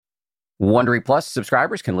Wondery Plus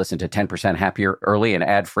subscribers can listen to 10% Happier early and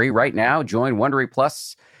ad-free right now. Join Wondery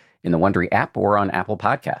Plus in the Wondery app or on Apple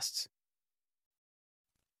Podcasts.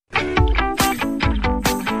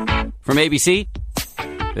 From ABC,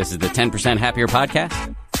 this is the 10% Happier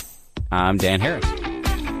podcast. I'm Dan Harris.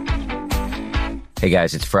 Hey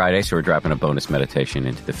guys, it's Friday, so we're dropping a bonus meditation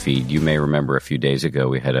into the feed. You may remember a few days ago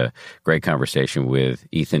we had a great conversation with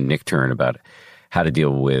Ethan Nichtern about how to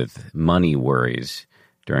deal with money worries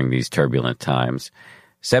during these turbulent times.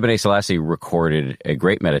 Sebene Selassie recorded a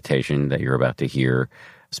great meditation that you're about to hear,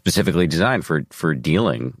 specifically designed for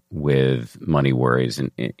dealing with money worries,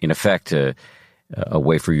 and in effect, a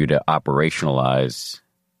way for you to operationalize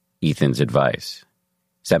Ethan's advice.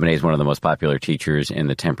 Sebene is one of the most popular teachers in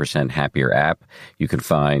the 10% Happier app. You can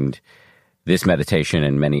find this meditation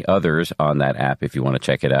and many others on that app if you want to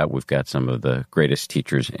check it out. We've got some of the greatest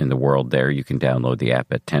teachers in the world there. You can download the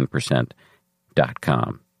app at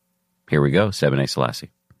 10%.com. Here we go, Sebene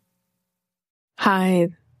Selassie. Hi,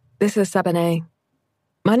 this is Sebene.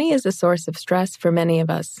 Money is a source of stress for many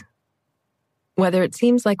of us. Whether it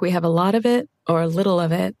seems like we have a lot of it or little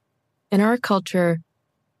of it, in our culture,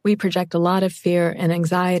 we project a lot of fear and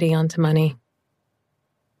anxiety onto money.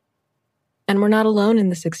 And we're not alone in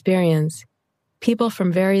this experience. People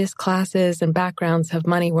from various classes and backgrounds have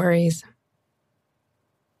money worries.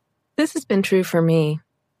 This has been true for me.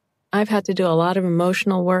 I've had to do a lot of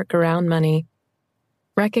emotional work around money,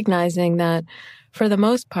 recognizing that, for the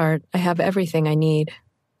most part, I have everything I need.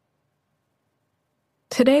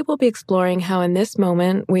 Today, we'll be exploring how in this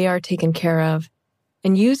moment we are taken care of,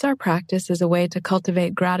 and use our practice as a way to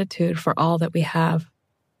cultivate gratitude for all that we have.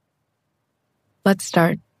 Let's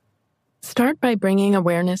start. Start by bringing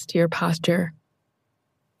awareness to your posture,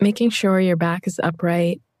 making sure your back is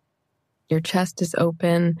upright, your chest is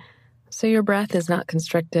open, so your breath is not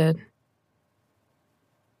constricted.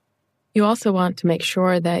 You also want to make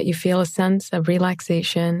sure that you feel a sense of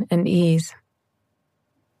relaxation and ease.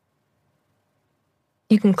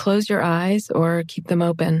 You can close your eyes or keep them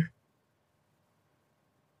open.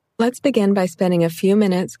 Let's begin by spending a few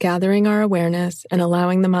minutes gathering our awareness and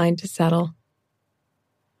allowing the mind to settle.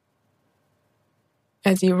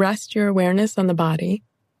 As you rest your awareness on the body,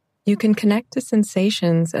 you can connect to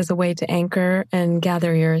sensations as a way to anchor and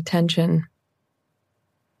gather your attention.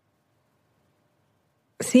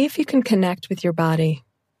 See if you can connect with your body.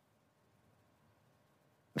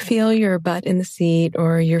 Feel your butt in the seat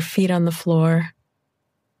or your feet on the floor.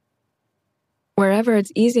 Wherever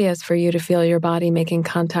it's easiest for you to feel your body making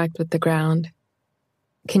contact with the ground.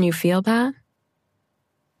 Can you feel that?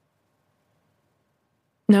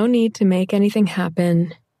 No need to make anything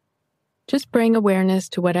happen. Just bring awareness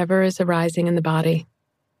to whatever is arising in the body.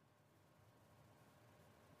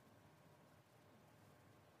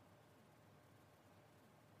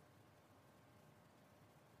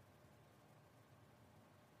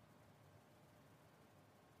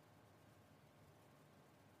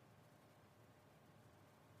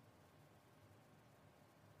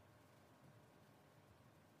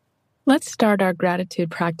 Let's start our gratitude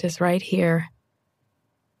practice right here,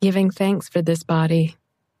 giving thanks for this body.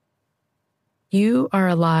 You are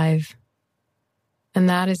alive, and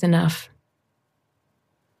that is enough.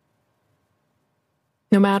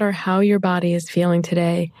 No matter how your body is feeling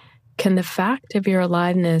today, can the fact of your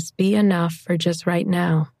aliveness be enough for just right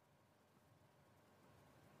now?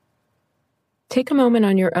 Take a moment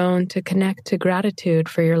on your own to connect to gratitude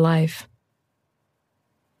for your life.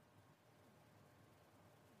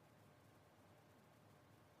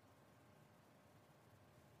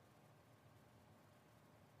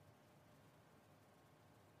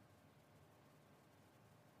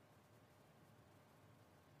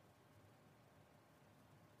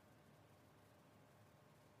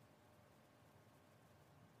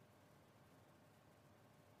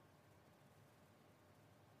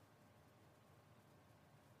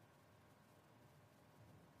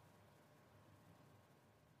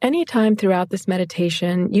 Anytime throughout this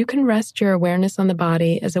meditation, you can rest your awareness on the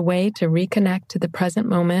body as a way to reconnect to the present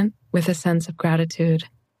moment with a sense of gratitude.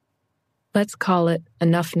 Let's call it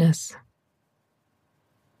enoughness.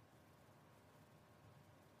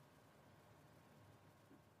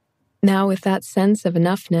 Now, with that sense of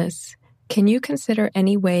enoughness, can you consider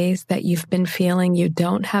any ways that you've been feeling you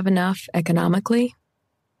don't have enough economically?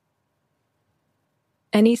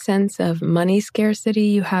 Any sense of money scarcity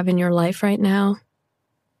you have in your life right now?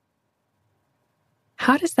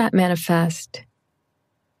 How does that manifest?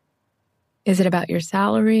 Is it about your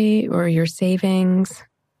salary or your savings,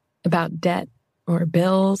 about debt or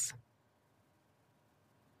bills?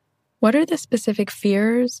 What are the specific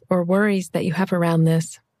fears or worries that you have around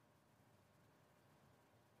this?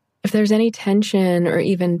 If If there's any tension or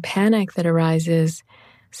even panic that arises,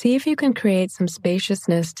 see if you can create some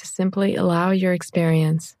spaciousness to simply allow your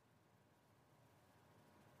experience.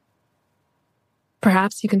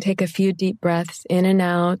 Perhaps you can take a few deep breaths in and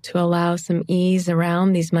out to allow some ease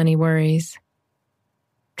around these money worries.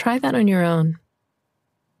 Try that on your own.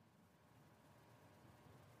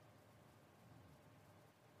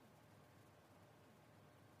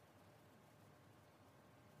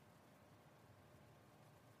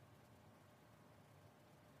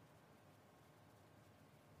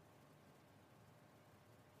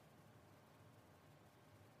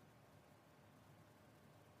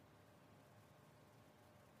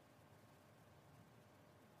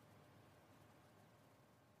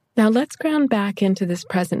 Now let's ground back into this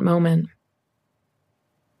present moment.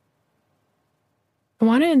 I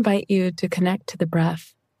want to invite you to connect to the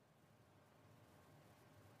breath.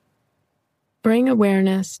 Bring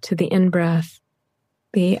awareness to the in-breath,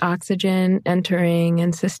 the oxygen entering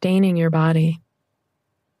and sustaining your body.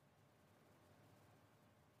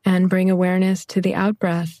 And bring awareness to the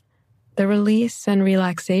out-breath, the release and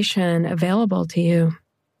relaxation available to you.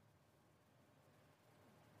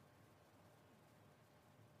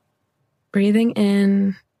 Breathing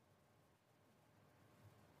in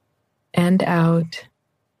and out.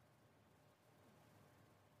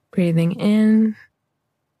 Breathing in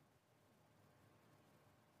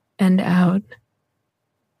and out.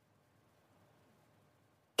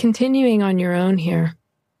 Continuing on your own here.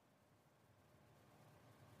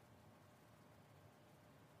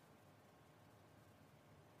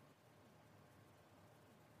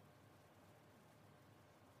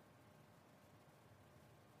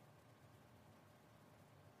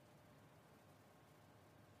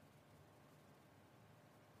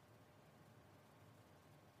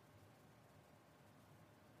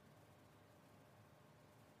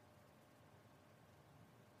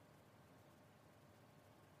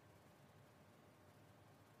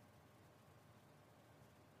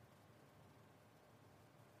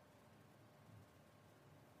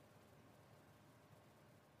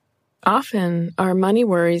 Often, our money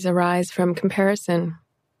worries arise from comparison.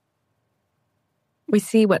 We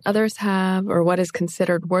see what others have or what is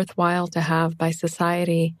considered worthwhile to have by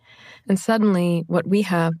society, and suddenly what we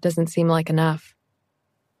have doesn't seem like enough.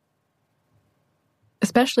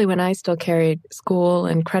 Especially when I still carried school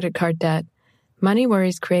and credit card debt, money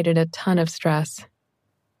worries created a ton of stress.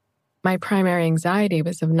 My primary anxiety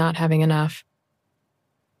was of not having enough.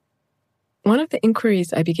 One of the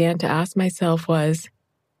inquiries I began to ask myself was,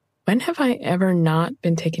 when have I ever not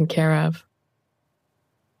been taken care of?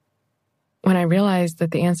 When I realized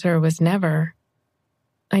that the answer was never,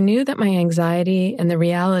 I knew that my anxiety and the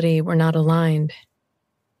reality were not aligned.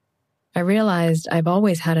 I realized I've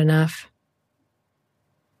always had enough.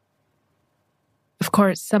 Of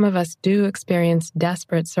course, some of us do experience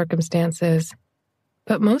desperate circumstances,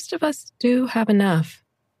 but most of us do have enough.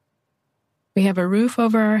 We have a roof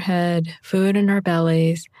over our head, food in our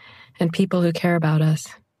bellies, and people who care about us.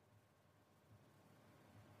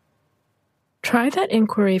 Try that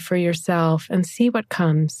inquiry for yourself and see what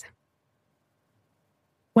comes.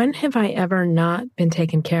 When have I ever not been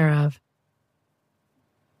taken care of?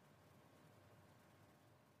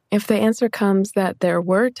 If the answer comes that there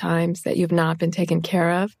were times that you've not been taken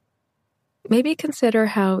care of, maybe consider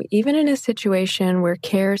how even in a situation where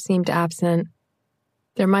care seemed absent,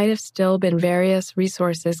 there might have still been various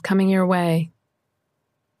resources coming your way.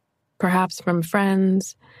 Perhaps from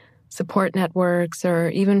friends, support networks, or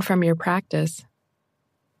even from your practice.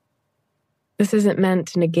 This isn't meant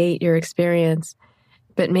to negate your experience,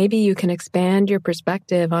 but maybe you can expand your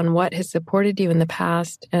perspective on what has supported you in the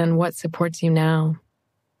past and what supports you now.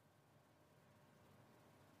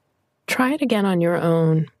 Try it again on your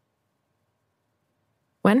own.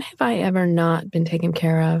 When have I ever not been taken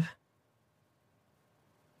care of?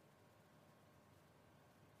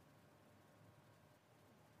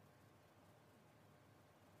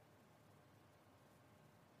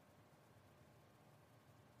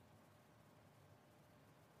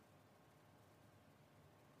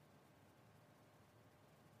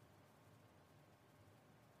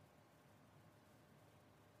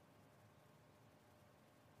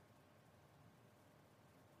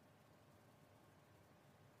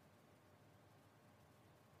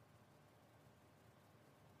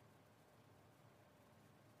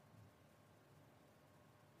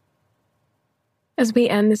 As we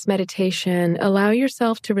end this meditation, allow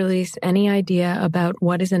yourself to release any idea about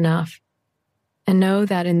what is enough, and know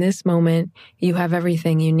that in this moment, you have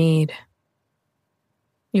everything you need.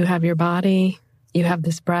 You have your body, you have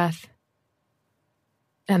this breath,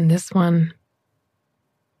 and this one.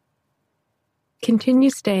 Continue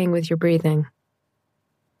staying with your breathing.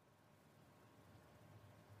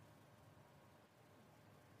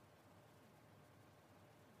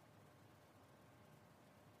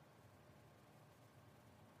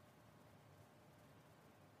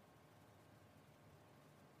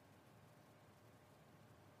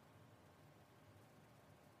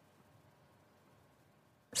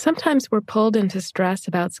 Sometimes we're pulled into stress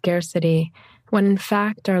about scarcity, when in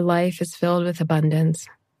fact our life is filled with abundance.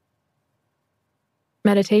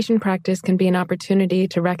 Meditation practice can be an opportunity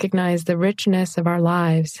to recognize the richness of our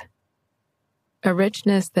lives, a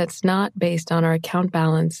richness that's not based on our account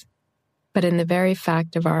balance, but in the very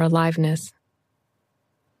fact of our aliveness.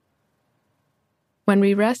 When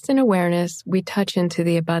we rest in awareness, we touch into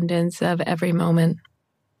the abundance of every moment.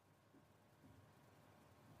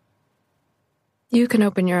 You can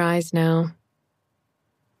open your eyes now.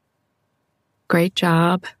 Great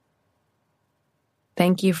job.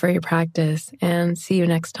 Thank you for your practice, and see you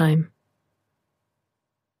next time.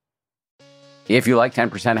 If you like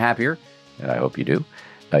 10% Happier, and I hope you do,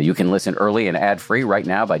 you can listen early and ad-free right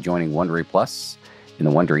now by joining Wondery Plus in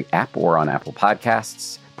the Wondery app or on Apple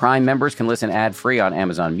Podcasts. Prime members can listen ad-free on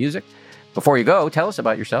Amazon Music. Before you go, tell us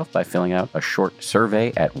about yourself by filling out a short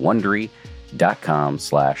survey at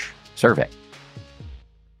Wondery.com/survey.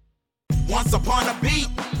 Once upon a beat.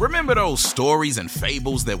 Remember those stories and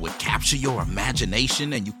fables that would capture your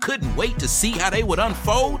imagination and you couldn't wait to see how they would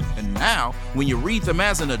unfold? And now, when you read them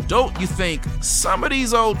as an adult, you think, some of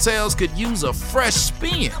these old tales could use a fresh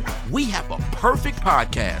spin. We have a perfect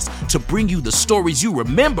podcast to bring you the stories you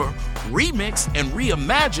remember, remix, and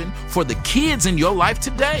reimagine for the kids in your life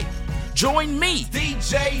today. Join me,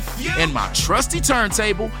 DJ Few, and my trusty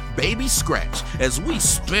turntable, Baby Scratch, as we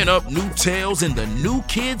spin up new tales in the New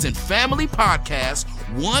Kids and Family podcast,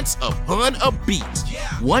 Once Upon a Beat.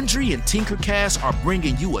 Wondery and Tinkercast are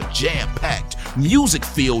bringing you a jam-packed,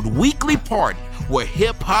 music-filled weekly party where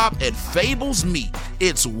hip-hop and fables meet.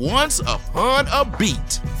 It's Once Upon a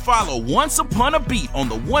Beat. Follow Once Upon a Beat on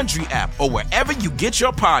the Wondery app or wherever you get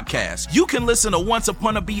your podcasts. You can listen to Once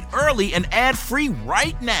Upon a Beat early and ad-free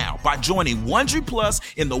right now by joining Wondery Plus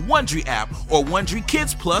in the Wondery app or Wondery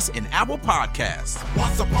Kids Plus in Apple Podcasts.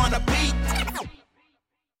 Once Upon a Beat.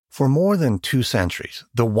 For more than 2 centuries,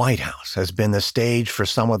 the White House has been the stage for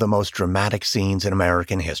some of the most dramatic scenes in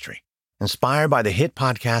American history. Inspired by the hit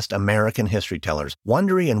podcast American History Tellers,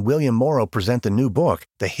 Wondery and William Morrow present the new book,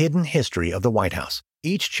 The Hidden History of the White House.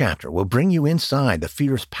 Each chapter will bring you inside the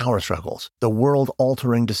fierce power struggles, the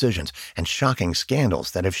world-altering decisions, and shocking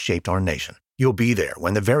scandals that have shaped our nation. You'll be there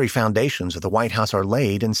when the very foundations of the White House are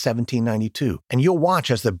laid in 1792, and you'll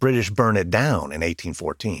watch as the British burn it down in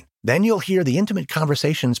 1814. Then you'll hear the intimate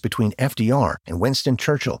conversations between FDR and Winston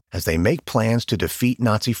Churchill as they make plans to defeat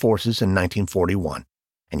Nazi forces in 1941.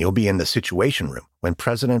 And you'll be in the Situation Room when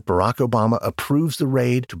President Barack Obama approves the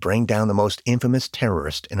raid to bring down the most infamous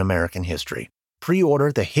terrorist in American history.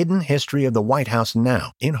 Pre-order The Hidden History of the White House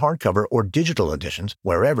now in hardcover or digital editions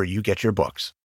wherever you get your books.